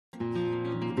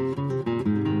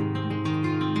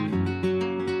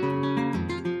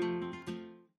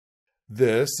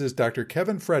This is Dr.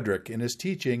 Kevin Frederick in his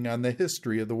teaching on the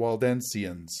history of the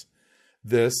Waldensians.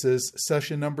 This is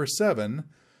session number 7,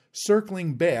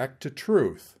 Circling Back to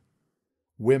Truth.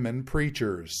 Women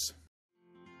Preachers.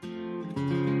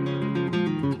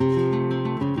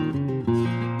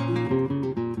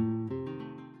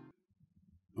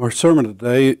 Our sermon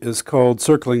today is called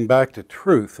Circling Back to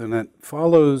Truth, and it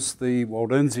follows the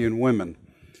Waldensian women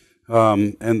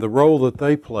and the role that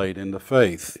they played in the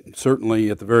faith. Certainly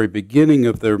at the very beginning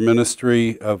of their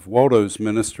ministry, of Waldo's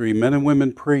ministry, men and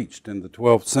women preached in the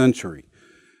 12th century.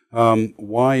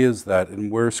 Why is that, and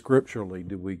where scripturally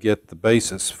do we get the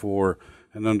basis for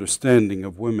an understanding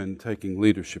of women taking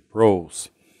leadership roles?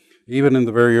 Even in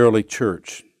the very early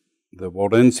church, the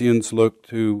Waldensians looked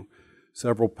to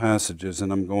several passages,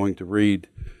 and I'm going to read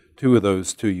 2 of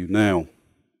those to you now.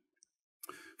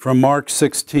 From Mark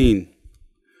 16,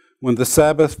 when the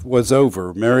Sabbath was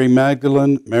over, Mary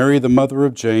Magdalene, Mary the mother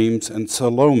of James, and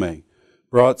Salome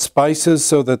brought spices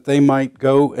so that they might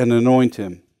go and anoint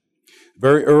him.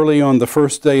 Very early on the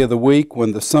first day of the week,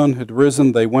 when the sun had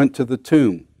risen, they went to the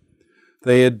tomb.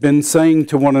 They had been saying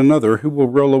to one another, "Who will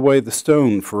roll away the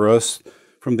stone for us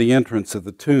from the entrance of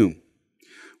the tomb?"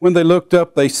 When they looked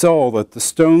up, they saw that the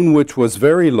stone, which was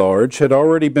very large, had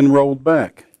already been rolled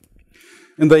back.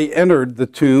 And they entered the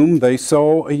tomb. They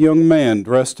saw a young man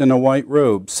dressed in a white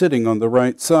robe sitting on the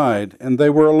right side, and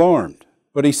they were alarmed.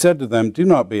 But he said to them, "Do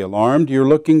not be alarmed. You're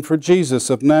looking for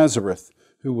Jesus of Nazareth,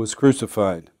 who was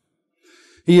crucified.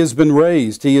 He has been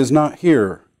raised. He is not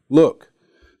here. Look,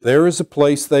 there is a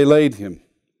place they laid him.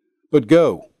 But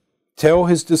go, tell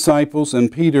his disciples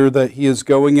and Peter that he is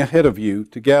going ahead of you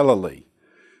to Galilee.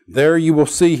 There you will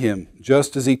see him,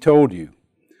 just as he told you."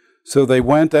 So they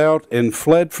went out and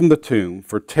fled from the tomb,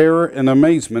 for terror and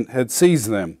amazement had seized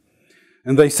them.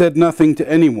 And they said nothing to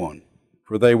anyone,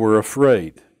 for they were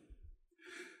afraid.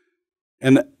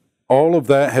 And all of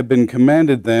that had been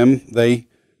commanded them, they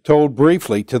told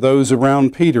briefly to those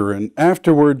around Peter. And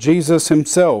afterward Jesus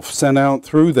himself sent out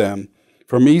through them,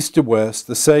 from east to west,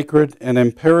 the sacred and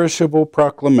imperishable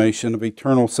proclamation of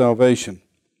eternal salvation.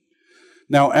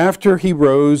 Now after he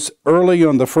rose early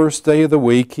on the first day of the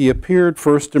week, he appeared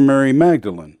first to Mary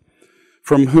Magdalene,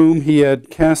 from whom he had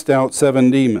cast out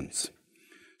 7 demons.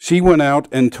 She went out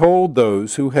and told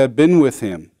those who had been with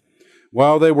him,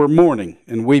 while they were mourning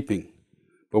and weeping.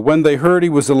 But when they heard he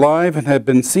was alive and had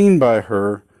been seen by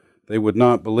her, they would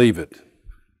not believe it.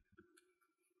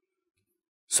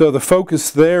 So the focus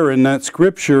there in that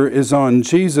scripture is on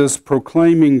Jesus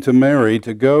proclaiming to Mary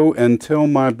to go and tell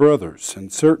my brothers.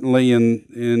 And certainly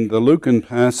in the Lucan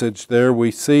passage there we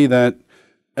see that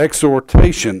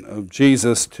exhortation of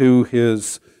Jesus to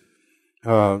his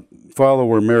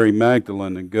follower Mary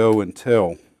Magdalene, and go and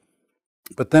tell.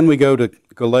 But then we go to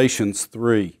Galatians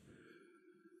 3,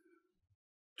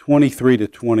 23 to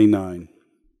 29.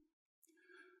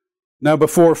 Now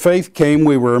before faith came,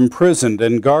 we were imprisoned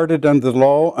and guarded under the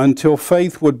law until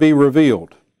faith would be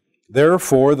revealed.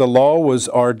 Therefore the law was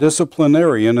our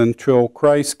disciplinarian until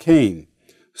Christ came,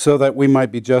 so that we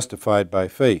might be justified by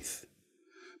faith.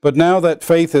 But now that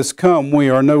faith has come, we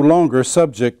are no longer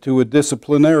subject to a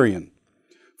disciplinarian.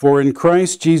 For in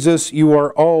Christ Jesus you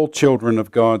are all children of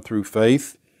God through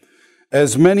faith.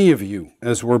 As many of you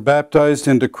as were baptized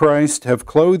into Christ have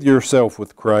clothed yourself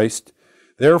with Christ.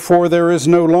 Therefore there is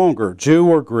no longer Jew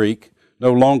or Greek,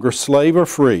 no longer slave or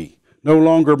free, no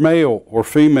longer male or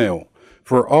female,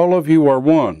 for all of you are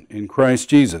one in Christ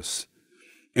Jesus.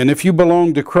 And if you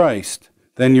belong to Christ,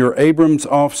 then you're Abram's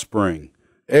offspring,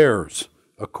 heirs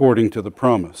according to the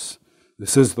promise.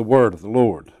 This is the word of the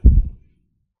Lord.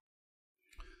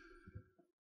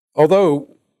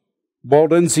 Although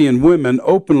Waldensian women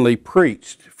openly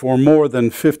preached for more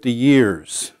than 50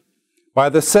 years, by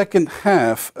the second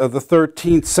half of the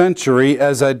 13th century,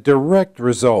 as a direct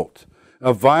result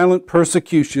of violent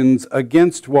persecutions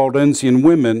against Waldensian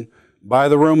women by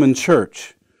the Roman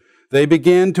Church, they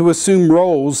began to assume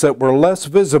roles that were less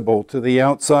visible to the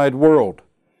outside world,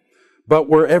 but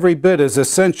were every bit as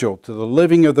essential to the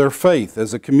living of their faith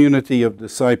as a community of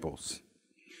disciples.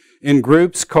 In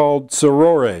groups called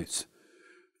sorores,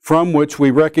 from which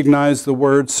we recognize the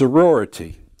word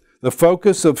sorority, the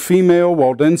focus of female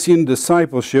Waldensian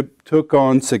discipleship took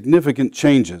on significant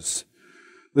changes.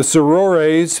 The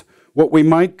sorores, what we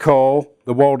might call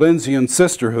the Waldensian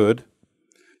sisterhood,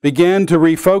 began to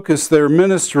refocus their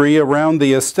ministry around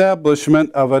the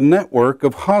establishment of a network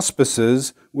of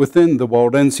hospices within the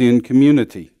Waldensian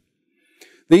community.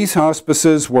 These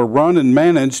hospices were run and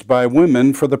managed by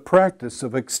women for the practice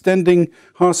of extending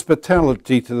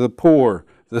hospitality to the poor,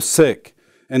 the sick,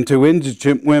 and to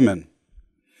indigent women.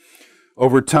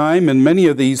 Over time, in many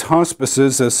of these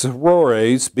hospices, the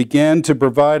sorores began to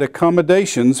provide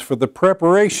accommodations for the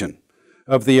preparation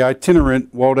of the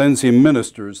itinerant Waldensian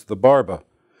ministers, the Barba,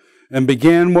 and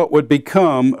began what would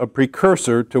become a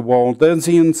precursor to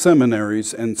Waldensian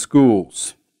seminaries and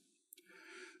schools.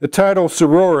 The title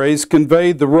sorores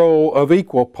conveyed the role of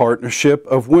equal partnership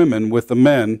of women with the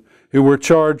men who were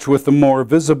charged with the more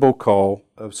visible call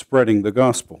of spreading the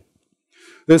gospel.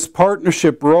 This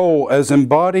partnership role, as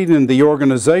embodied in the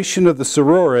organization of the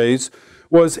sorores,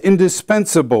 was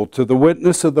indispensable to the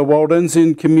witness of the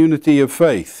Waldensian community of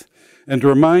faith and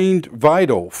remained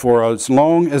vital for as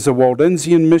long as a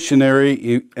Waldensian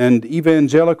missionary and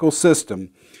evangelical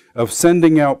system of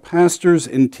sending out pastors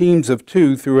in teams of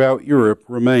 2 throughout Europe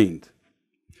remained.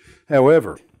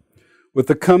 However, with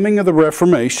the coming of the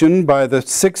Reformation by the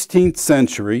 16th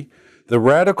century, the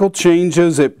radical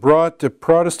changes it brought to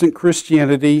Protestant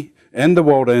Christianity and the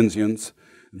Waldensians,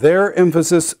 their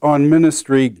emphasis on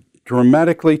ministry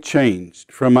dramatically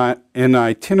changed from an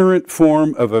itinerant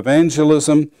form of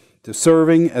evangelism to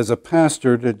serving as a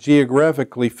pastor to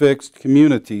geographically fixed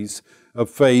communities of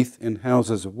faith in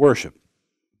houses of worship.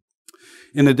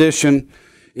 In addition,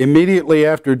 immediately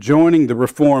after joining the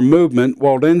Reform movement,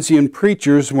 Waldensian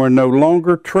preachers were no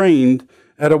longer trained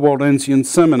at a Waldensian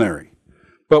seminary,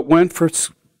 but went for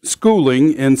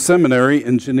schooling in seminary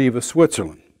in Geneva,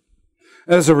 Switzerland.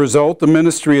 As a result, the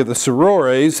ministry of the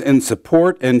sorores in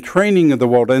support and training of the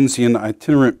Waldensian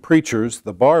itinerant preachers,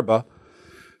 the Barba,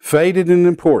 faded in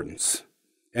importance.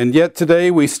 And yet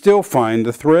today we still find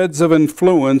the threads of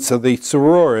influence of the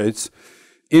sorores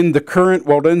in the current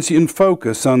Waldensian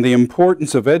focus on the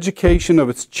importance of education of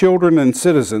its children and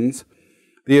citizens,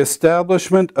 the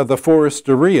establishment of the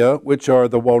foresteria, which are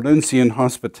the Waldensian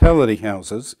hospitality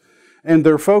houses, and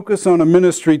their focus on a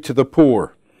ministry to the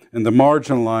poor and the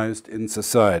marginalized in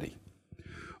society.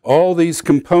 All these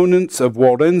components of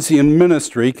Waldensian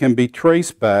ministry can be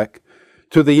traced back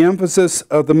to the emphasis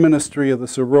of the ministry of the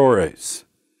sorores.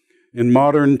 In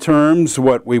modern terms,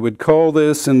 what we would call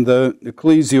this in the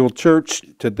ecclesial church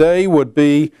today would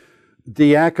be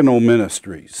diaconal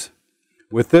ministries.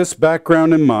 With this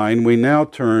background in mind, we now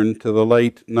turn to the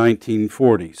late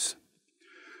 1940s.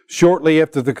 Shortly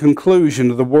after the conclusion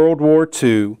of the World War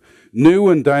II, new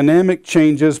and dynamic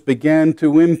changes began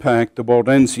to impact the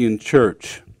Waldensian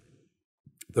Church.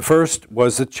 The first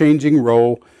was the changing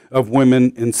role of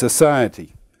women in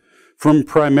society, from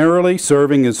primarily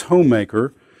serving as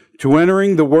homemaker to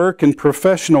entering the work and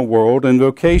professional world in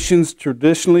vocations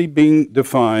traditionally being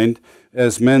defined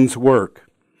as men's work.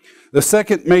 The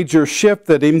second major shift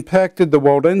that impacted the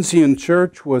Waldensian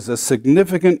Church was a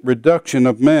significant reduction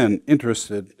of men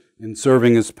interested in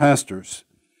serving as pastors.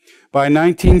 By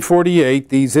 1948,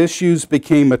 these issues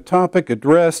became a topic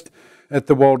addressed at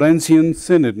the Waldensian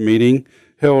Synod meeting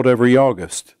held every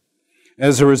August.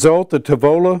 As a result, the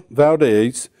Tavola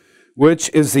Valdese, which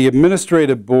is the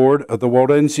administrative board of the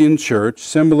Waldensian Church,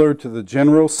 similar to the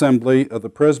General Assembly of the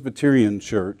Presbyterian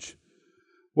Church,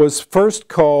 was first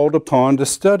called upon to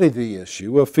study the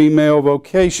issue of female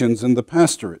vocations in the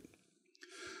pastorate.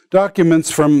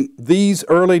 Documents from these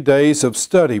early days of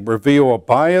study reveal a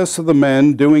bias of the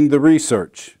men doing the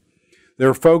research.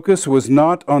 Their focus was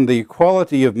not on the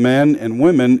equality of men and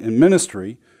women in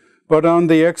ministry, but on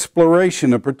the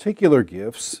exploration of particular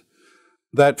gifts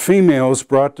that females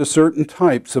brought to certain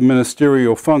types of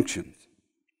ministerial functions.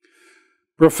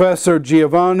 Professor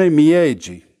Giovanni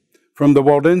Mieggi from the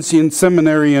Waldensian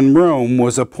Seminary in Rome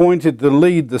was appointed to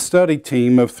lead the study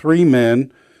team of 3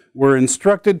 men who were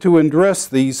instructed to address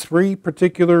these 3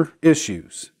 particular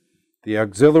issues: the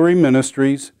auxiliary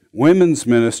ministries, women's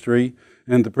ministry,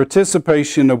 and the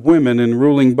participation of women in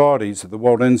ruling bodies of the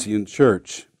Waldensian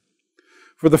Church.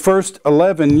 For the first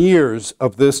 11 years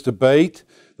of this debate,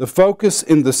 the focus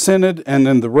in the Synod and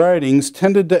in the writings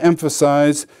tended to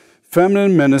emphasize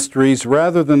feminine ministries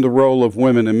rather than the role of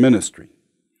women in ministry.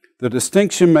 The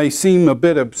distinction may seem a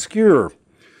bit obscure,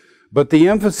 but the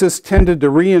emphasis tended to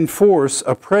reinforce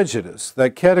a prejudice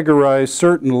that categorized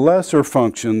certain lesser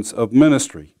functions of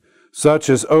ministry, such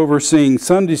as overseeing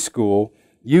Sunday school,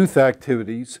 youth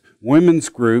activities, women's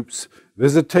groups,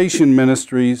 visitation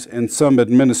ministries, and some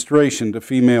administration to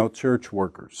female church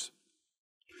workers.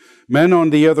 Men, on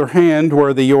the other hand,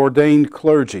 were the ordained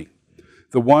clergy,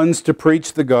 the ones to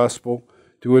preach the gospel,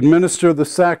 to administer the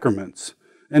sacraments,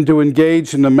 and to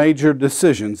engage in the major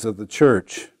decisions of the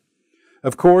church.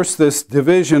 Of course, this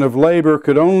division of labor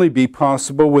could only be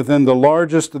possible within the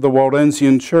largest of the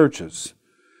Waldensian churches.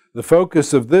 The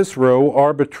focus of this row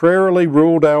arbitrarily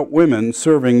ruled out women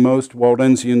serving most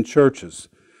Waldensian churches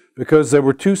because they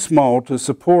were too small to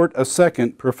support a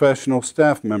second professional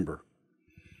staff member.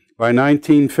 By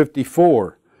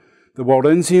 1954, the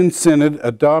Waldensian Synod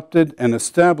adopted and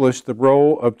established the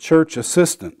role of church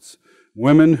assistants,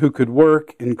 women who could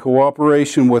work in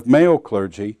cooperation with male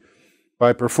clergy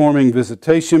by performing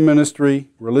visitation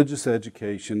ministry, religious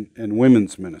education, and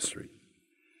women's ministry.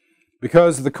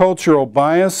 Because of the cultural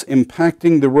bias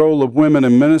impacting the role of women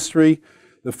in ministry,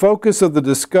 the focus of the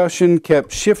discussion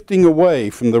kept shifting away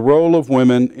from the role of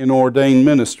women in ordained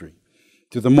ministry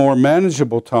to the more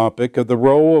manageable topic of the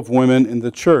role of women in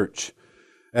the church,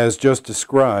 as just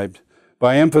described,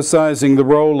 by emphasizing the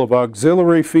role of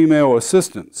auxiliary female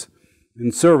assistants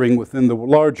in serving within the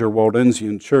larger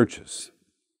Waldensian churches.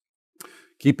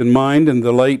 Keep in mind, in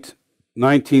the late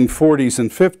 1940s and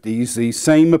 50s, these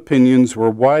same opinions were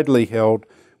widely held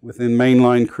within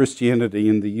mainline Christianity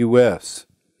in the U.S.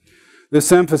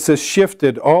 This emphasis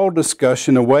shifted all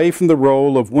discussion away from the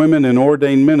role of women in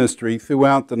ordained ministry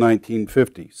throughout the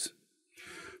 1950s.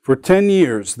 For 10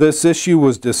 years, this issue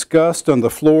was discussed on the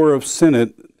floor of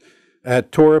Synod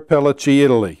at Torre Pellice,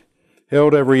 Italy,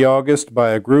 held every August by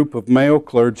a group of male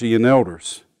clergy and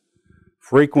elders.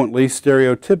 Frequently,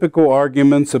 stereotypical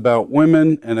arguments about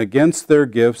women and against their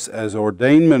gifts as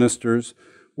ordained ministers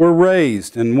were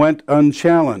raised and went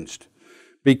unchallenged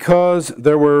because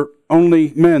there were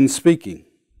only men speaking,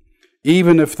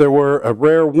 even if there were a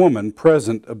rare woman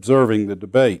present observing the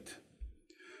debate.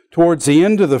 Towards the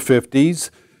end of the 50s,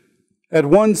 at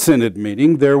one synod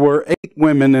meeting, there were 8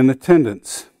 women in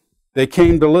attendance. They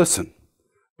came to listen,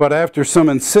 but after some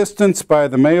insistence by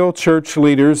the male church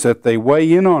leaders that they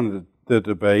weigh in on the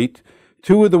debate,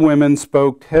 2 of the women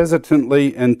spoke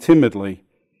hesitantly and timidly.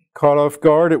 Caught off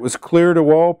guard, it was clear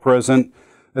to all present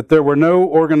that there were no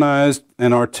organized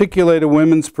and articulated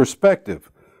women's perspective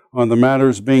on the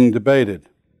matters being debated.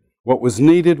 What was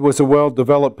needed was a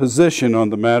well-developed position on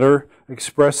the matter,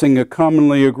 expressing a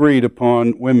commonly agreed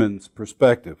upon women's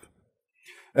perspective.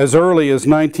 As early as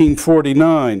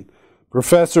 1949,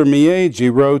 Professor Miegi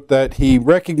wrote that he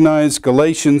recognized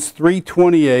Galatians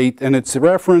 3:28 and its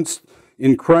reference,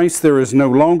 "In Christ there is no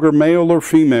longer male or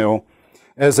female,"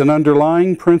 as an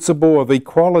underlying principle of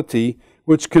equality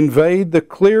which conveyed the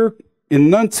clear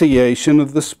enunciation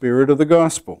of the spirit of the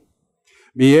gospel.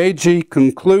 Miegi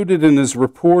concluded in his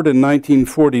report in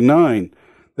 1949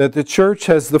 that the church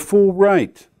has the full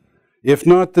right, if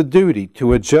not the duty,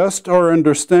 to adjust our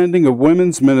understanding of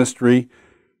women's ministry,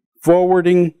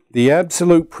 forwarding the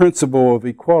absolute principle of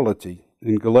equality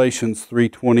in Galatians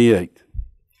 3:28.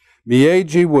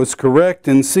 Miegi was correct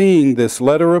in seeing this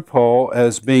letter of Paul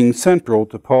as being central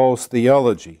to Paul's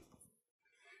theology.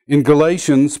 In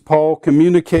Galatians, Paul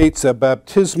communicates a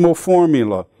baptismal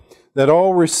formula that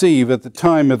all receive at the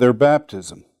time of their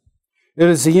baptism. It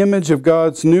is the image of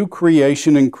God's new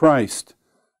creation in Christ,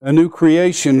 a new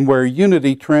creation where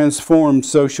unity transforms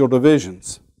social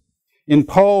divisions. In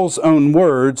Paul's own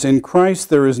words, "In Christ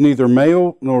there is neither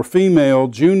male nor female,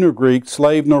 Jew nor Greek,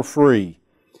 slave nor free.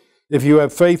 If you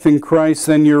have faith in Christ,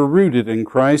 then you're rooted in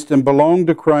Christ and belong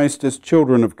to Christ as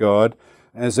children of God,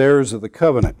 as heirs of the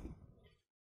covenant."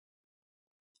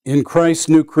 In Christ's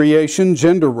new creation,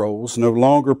 gender roles no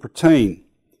longer pertain.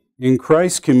 In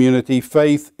Christ's community,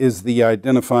 faith is the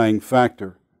identifying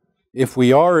factor. If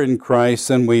we are in Christ,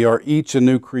 then we are each a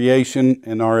new creation,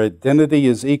 and our identity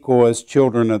is equal as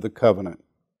children of the covenant.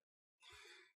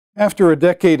 After a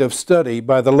decade of study,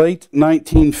 by the late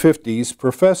 1950s,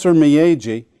 Professor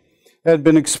Miegi had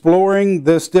been exploring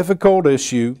this difficult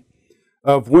issue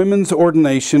of women's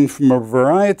ordination from a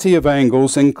variety of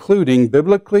angles, including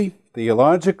biblically,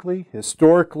 theologically,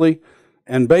 historically,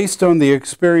 and based on the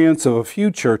experience of a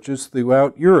few churches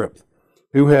throughout Europe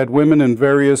who had women in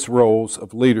various roles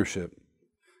of leadership.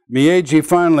 Miegi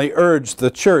finally urged the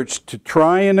church to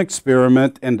try and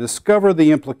experiment and discover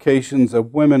the implications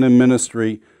of women in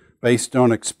ministry based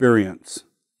on experience.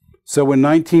 So in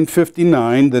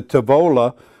 1959, the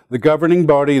Tavola, the governing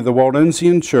body of the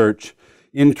Waldensian Church,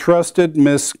 entrusted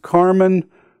Miss Carmen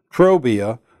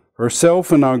Trobia,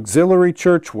 herself an auxiliary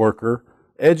church worker,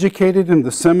 educated in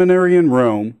the seminary in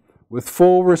Rome, with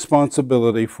full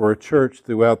responsibility for a church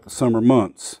throughout the summer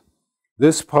months.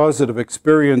 This positive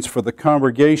experience for the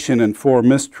congregation and for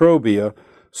Miss Trobia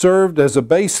served as a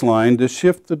baseline to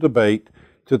shift the debate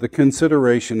to the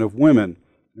consideration of women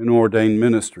in ordained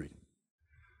ministry.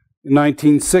 In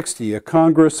 1960, a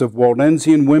Congress of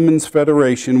Waldensian Women's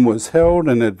Federation was held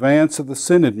in advance of the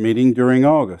Synod meeting during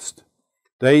August.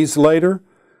 Days later,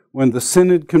 when the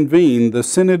Synod convened, the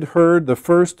Synod heard the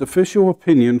first official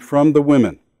opinion from the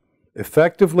women,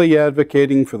 effectively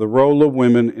advocating for the role of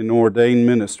women in ordained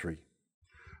ministry.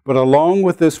 But along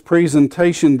with this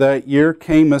presentation that year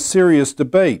came a serious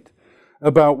debate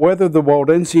about whether the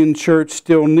Waldensian Church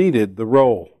still needed the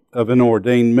role of an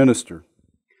ordained minister.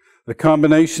 The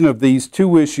combination of these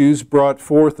two issues brought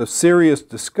forth a serious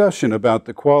discussion about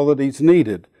the qualities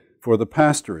needed for the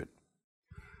pastorate.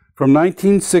 From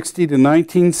 1960 to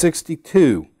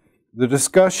 1962, the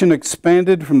discussion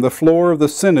expanded from the floor of the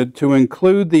Synod to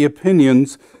include the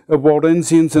opinions of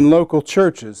Waldensians in local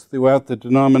churches throughout the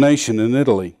denomination in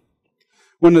Italy.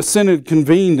 When the Synod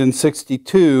convened in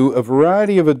 62, a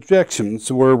variety of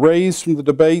objections were raised from the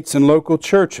debates in local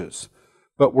churches,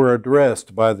 but were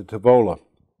addressed by the Tavola.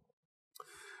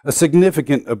 A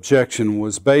significant objection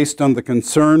was based on the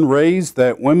concern raised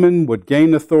that women would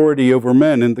gain authority over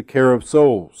men in the care of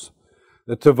souls.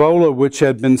 The Tavola, which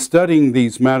had been studying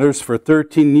these matters for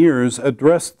 13 years,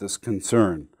 addressed this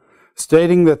concern,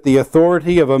 stating that the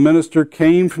authority of a minister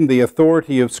came from the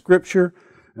authority of Scripture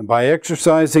and by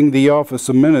exercising the office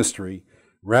of ministry,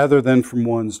 rather than from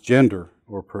one's gender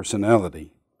or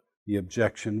personality. The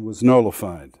objection was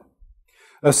nullified.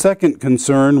 A second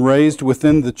concern raised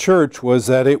within the church was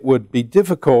that it would be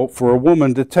difficult for a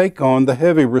woman to take on the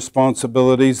heavy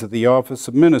responsibilities of the office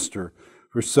of minister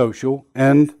for social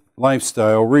and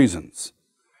lifestyle reasons.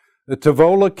 The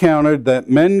Tavola countered that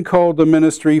men called to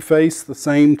ministry face the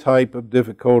same type of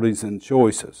difficulties and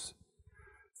choices.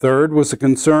 Third was a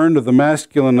concern of the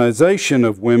masculinization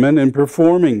of women in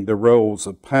performing the roles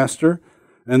of pastor,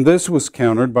 and this was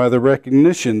countered by the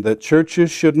recognition that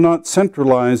churches should not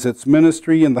centralize its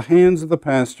ministry in the hands of the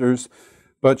pastors,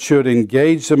 but should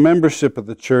engage the membership of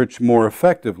the church more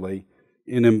effectively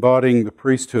in embodying the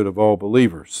priesthood of all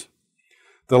believers.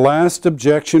 The last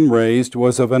objection raised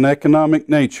was of an economic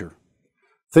nature,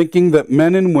 thinking that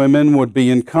men and women would be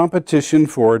in competition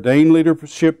for ordained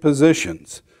leadership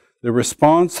positions. The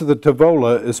response to the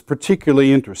Tavola is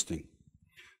particularly interesting.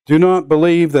 Do not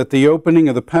believe that the opening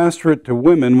of the pastorate to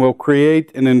women will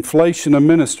create an inflation of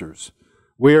ministers.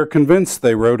 We are convinced,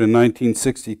 they wrote in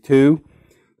 1962,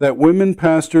 that women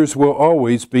pastors will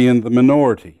always be in the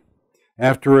minority.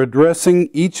 After addressing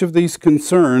each of these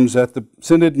concerns at the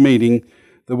Synod meeting,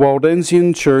 the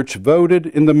Waldensian Church voted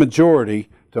in the majority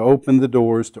to open the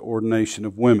doors to ordination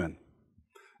of women.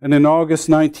 And in August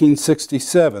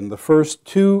 1967, the first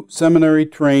 2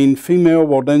 seminary-trained female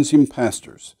Waldensian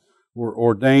pastors were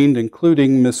ordained,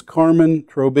 including Miss Carmen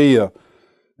Trobia,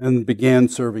 and began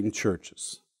serving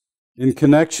churches. In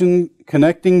connecting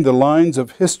the lines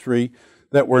of history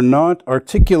that were not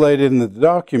articulated in the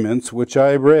documents which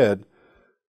I read,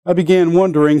 I began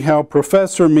wondering how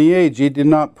Professor Miegi did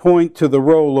not point to the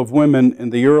role of women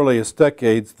in the earliest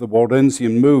decades of the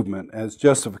Waldensian movement as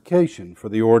justification for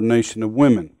the ordination of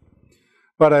women.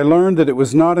 But I learned that it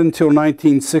was not until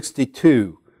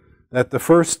 1962 that the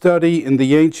first study in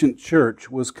the ancient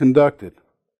church was conducted.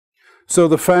 So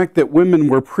the fact that women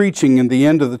were preaching in the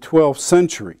end of the 12th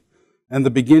century and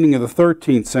the beginning of the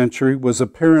 13th century was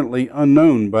apparently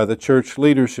unknown by the church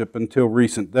leadership until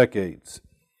recent decades.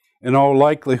 In all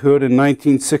likelihood, in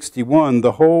 1961,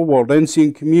 the whole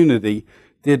Waldensian community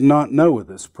did not know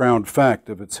this proud fact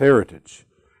of its heritage.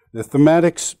 The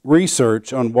thematic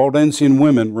research on Waldensian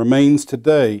women remains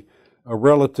today a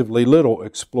relatively little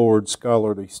explored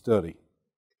scholarly study.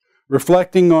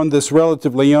 Reflecting on this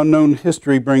relatively unknown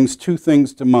history brings 2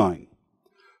 things to mind.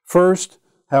 First,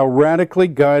 how radically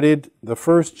guided the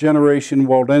first generation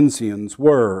Waldensians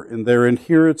were in their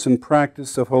adherence and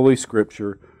practice of Holy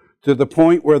Scripture, to the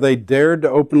point where they dared to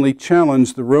openly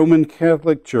challenge the Roman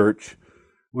Catholic Church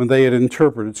when they had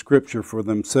interpreted Scripture for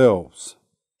themselves.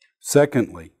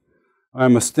 Secondly, I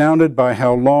am astounded by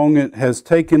how long it has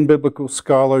taken biblical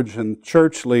scholars and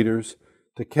church leaders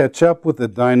to catch up with the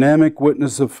dynamic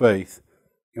witness of faith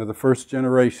of the first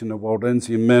generation of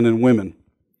Waldensian men and women.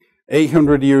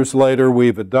 800 years later,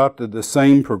 we've adopted the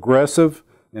same progressive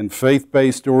and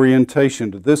faith-based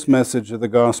orientation to this message of the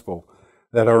gospel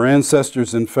that our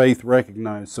ancestors in faith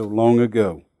recognized so long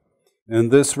ago. In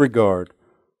this regard,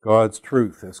 God's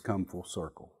truth has come full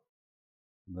circle.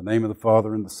 In the name of the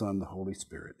Father, and the Son, and the Holy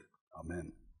Spirit.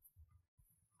 Amen.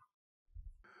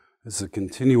 This is a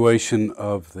continuation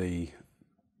of the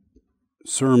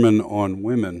sermon on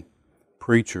women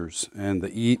preachers and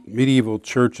the medieval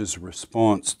church's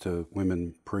response to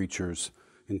women preachers,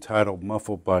 entitled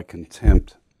Muffled by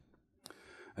Contempt.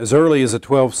 As early as the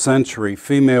 12th century,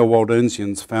 female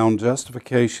Waldensians found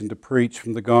justification to preach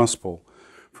from the gospel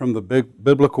from the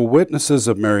biblical witnesses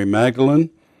of Mary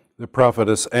Magdalene, the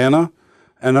prophetess Anna,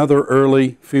 and other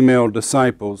early female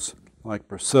disciples like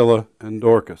Priscilla and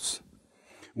Dorcas.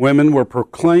 Women were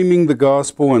proclaiming the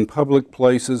gospel in public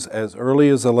places as early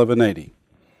as 1180.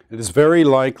 It is very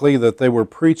likely that they were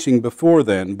preaching before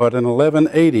then, but in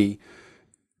 1180,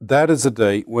 that is a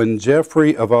date when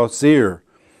Geoffrey of Auxerre,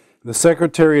 the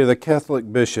secretary of the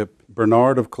Catholic bishop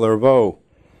Bernard of Clairvaux,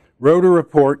 wrote a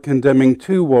report condemning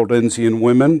 2 Waldensian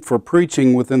women for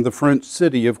preaching within the French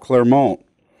city of Clermont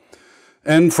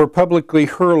and for publicly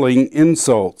hurling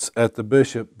insults at the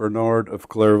bishop Bernard of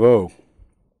Clairvaux.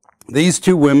 These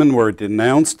 2 women were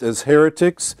denounced as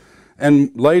heretics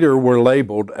and later were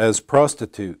labeled as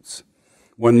prostitutes.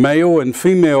 When male and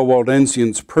female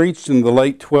Waldensians preached in the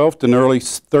late 12th and early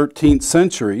 13th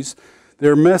centuries,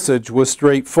 their message was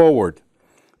straightforward.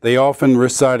 They often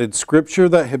recited scripture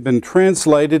that had been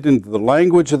translated into the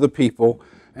language of the people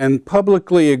and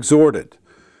publicly exhorted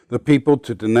the people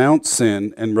to denounce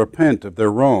sin and repent of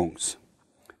their wrongs.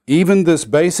 Even this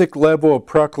basic level of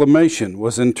proclamation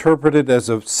was interpreted as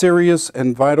a serious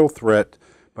and vital threat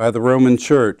by the Roman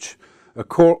Church,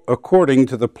 according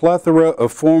to the plethora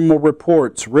of formal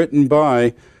reports written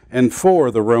by and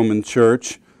for the Roman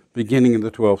Church beginning in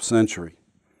the 12th century.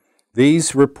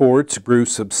 These reports grew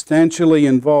substantially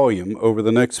in volume over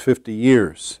the next 50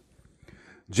 years.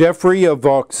 Geoffrey of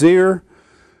Auxerre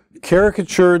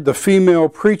caricatured the female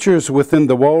preachers within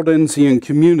the Waldensian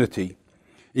community,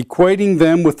 equating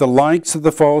them with the likes of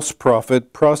the false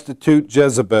prophet, prostitute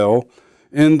Jezebel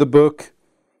in the book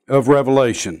of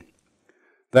Revelation.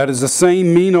 That is the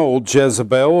same mean old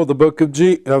Jezebel of the book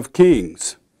of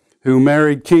Kings, who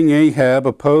married King Ahab,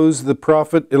 opposed the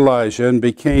prophet Elijah, and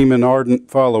became an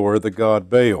ardent follower of the god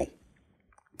Baal.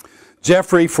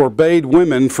 Geoffrey forbade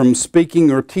women from speaking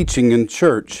or teaching in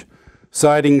church,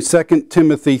 citing 2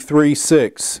 Timothy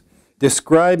 3:6,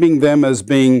 describing them as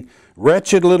being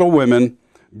wretched little women,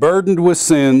 burdened with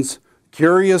sins,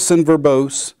 curious and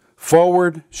verbose,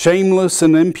 forward, shameless,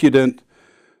 and impudent,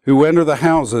 who enter the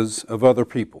houses of other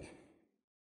people.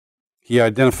 He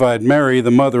identified Mary,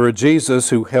 the mother of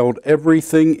Jesus, who held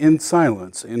everything in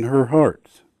silence in her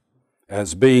heart,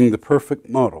 as being the perfect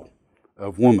model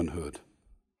of womanhood.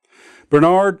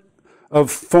 Bernard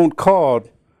of Fontcaude,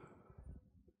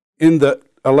 in the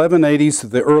 1180s to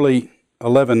the early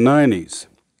 1190s,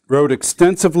 wrote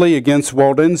extensively against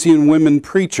Waldensian women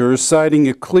preachers, citing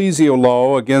ecclesial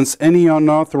law against any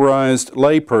unauthorized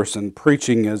layperson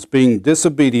preaching as being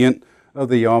disobedient of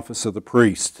the office of the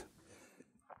priest.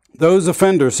 Those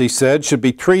offenders, he said, should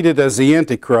be treated as the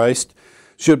Antichrist,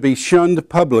 should be shunned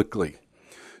publicly.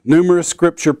 Numerous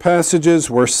scripture passages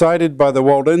were cited by the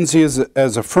Waldensians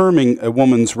as affirming a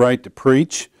woman's right to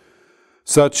preach,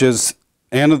 such as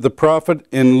Anna the prophet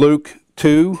in Luke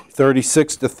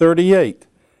 2:36-38,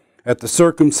 at the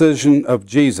circumcision of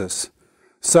Jesus,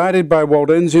 cited by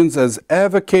Waldensians as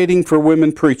advocating for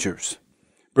women preachers.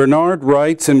 Bernard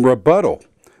writes in rebuttal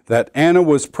that Anna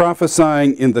was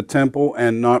prophesying in the temple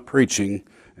and not preaching,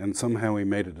 and somehow he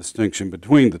made a distinction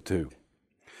between the two.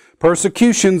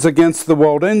 Persecutions against the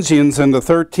Waldensians in the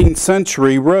 13th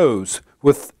century rose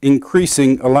with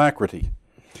increasing alacrity.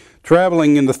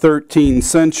 Traveling in the 13th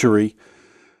century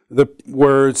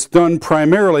was done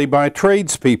primarily by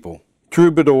tradespeople,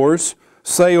 troubadours,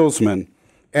 salesmen,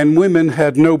 and women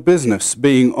had no business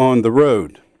being on the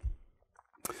road.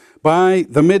 By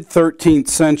the mid-13th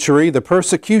century, the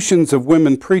persecutions of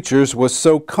women preachers was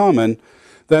so common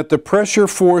that the pressure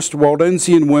forced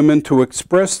Waldensian women to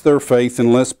express their faith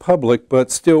in less public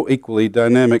but still equally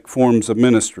dynamic forms of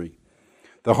ministry.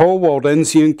 The whole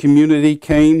Waldensian community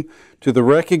came to the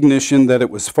recognition that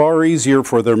it was far easier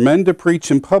for their men to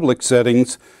preach in public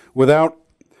settings without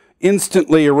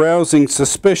instantly arousing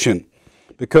suspicion,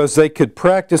 because they could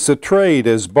practice a trade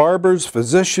as barbers,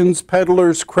 physicians,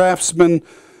 peddlers, craftsmen,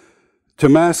 to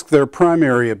mask their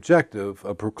primary objective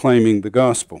of proclaiming the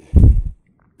gospel.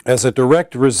 As a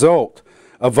direct result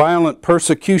of violent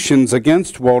persecutions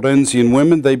against Waldensian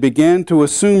women, they began to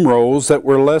assume roles that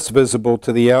were less visible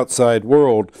to the outside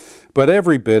world, but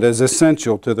every bit as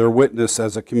essential to their witness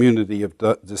as a community of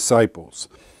disciples.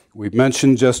 We've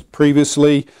mentioned just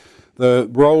previously the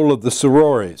role of the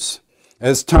sorores.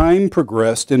 As time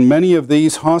progressed, in many of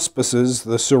these hospices,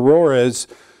 the sorores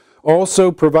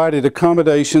also provided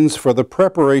accommodations for the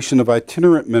preparation of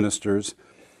itinerant ministers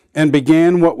and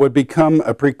began what would become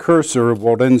a precursor of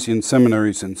Waldensian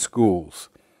seminaries and schools.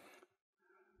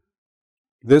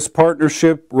 This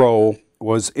partnership role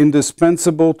was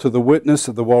indispensable to the witness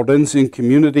of the Waldensian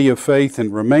community of faith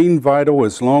and remained vital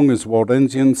as long as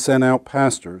Waldensians sent out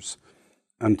pastors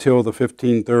until the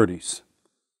 1530s.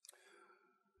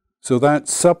 So that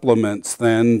supplements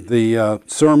then the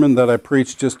sermon that I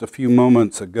preached just a few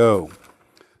moments ago,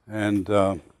 and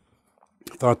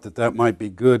thought that might be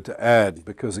good to add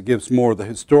because it gives more of the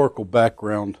historical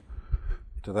background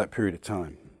to that period of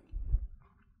time.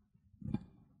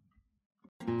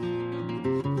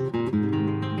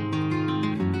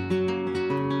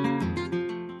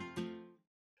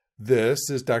 This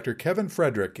is Dr. Kevin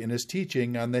Frederick in his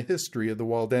teaching on the history of the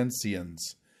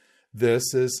Waldensians.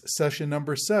 This is session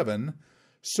number 7,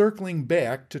 Circling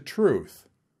Back to Truth.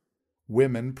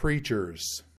 Women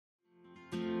Preachers.